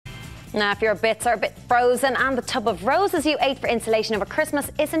Now, if your bits are a bit frozen and the tub of roses you ate for insulation over Christmas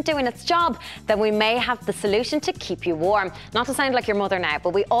isn't doing its job, then we may have the solution to keep you warm. Not to sound like your mother now,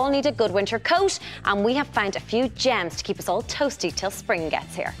 but we all need a good winter coat, and we have found a few gems to keep us all toasty till spring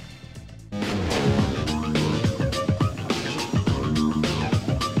gets here.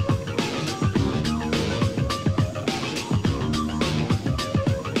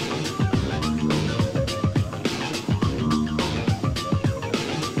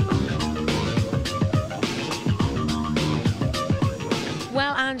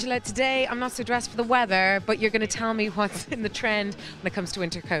 Well, Angela, today I'm not so dressed for the weather, but you're going to tell me what's in the trend when it comes to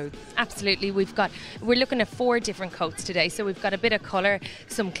winter coats. Absolutely. We're looking at 4 different coats today. So we've got a bit of colour,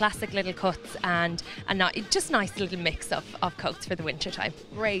 some classic little cuts, and just nice little mix of coats for the winter time.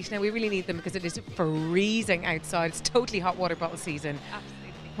 Great. Now, we really need them because it is freezing outside. It's totally hot water bottle season.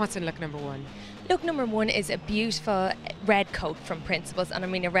 Absolutely. What's in look number 1? Look number 1 is a beautiful red coat from Principles, and I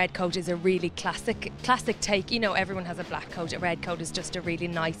mean a red coat is a really classic take. You know, everyone has a black coat. A red coat is just a really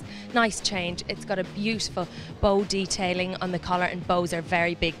nice change. It's got a beautiful bow detailing on the collar, and bows are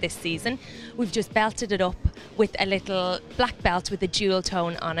very big this season. We've just belted it up with a little black belt with a jewel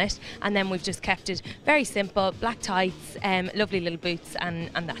tone on it, and then we've just kept it very simple, black tights, lovely little boots, and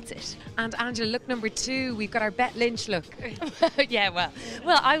that's it. And Angela, look number 2, we've got our Bet Lynch look. Yeah, well,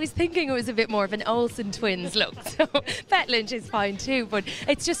 I was thinking it was a bit more of an Olsen twins look, so Bet Lynch is fine too, but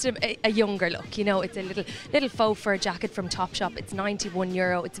it's just a younger look. You know, it's a little faux fur jacket from Topshop. It's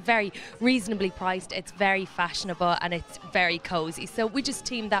 €91. It's very reasonably priced. It's very fashionable and it's very cozy. So we just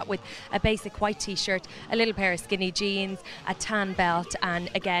teamed that with a basic white t-shirt, a little pair of skinny jeans, a tan belt, and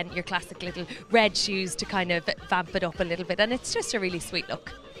again your classic little red shoes to kind of vamp it up a little bit. And it's just a really sweet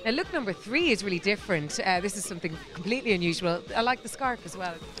look. Now, look number 3 is really different. This is something completely unusual. I like the scarf as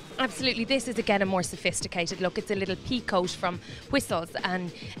well. Absolutely. This is again a more sophisticated look. It's a little pea coat from Whistles,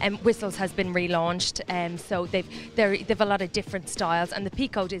 and Whistles has been relaunched, so they've a lot of different styles, and the pea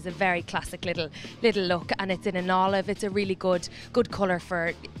coat is a very classic little look, and it's in an olive. It's a really good colour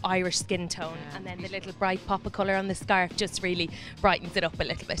for Irish skin tone, and then the little bright pop of colour on the scarf just really brightens it up a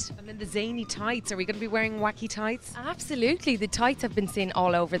little bit. And then the zany tights. Are we going to be wearing wacky tights? Absolutely. The tights have been seen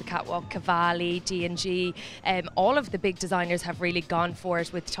all over the catwalk. Cavalli, D&G, all of the big designers have really gone for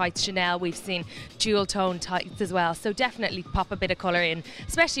it with tights. Chanel, we've seen jewel tone tights as well, so definitely pop a bit of colour in,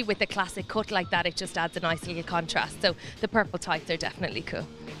 especially with a classic cut like that. It just adds a nice little contrast, so the purple tights are definitely cool.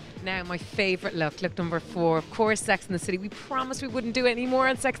 Now, my favourite look number 4, of course, Sex and the City. We promised we wouldn't do any more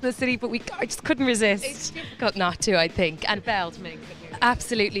on Sex and the City, but I just couldn't resist. It's difficult not to, I think. And the belt makes it.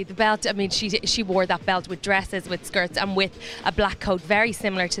 Absolutely, the belt. I mean, she wore that belt with dresses, with skirts, and with a black coat, very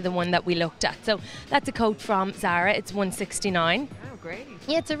similar to the one that we looked at. So that's a coat from Zara. It's $169. Oh, great.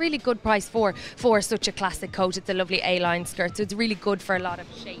 Yeah, it's a really good price for such a classic coat. It's a lovely A-line skirt, so it's really good for a lot of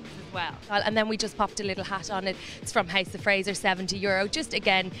shapes as well. And then we just popped a little hat on it. It's from House of Fraser, €70. Just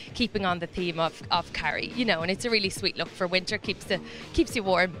again keeping on the theme of Carrie, you know, and it's a really sweet look for winter. Keeps you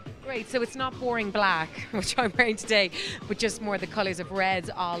warm. Great, so it's not boring black, which I'm wearing today, but just more the colours of reds,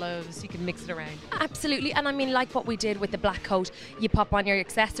 olives, you can mix it around. Absolutely, and I mean, like what we did with the black coat, you pop on your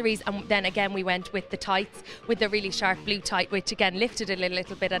accessories, and then again we went with the tights, with the really sharp blue tight, which again lifted it a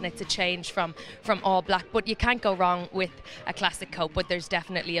little bit, and it's a change from all black, but you can't go wrong with a classic coat, but there's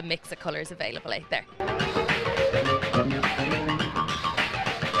definitely a mix of colours available out there.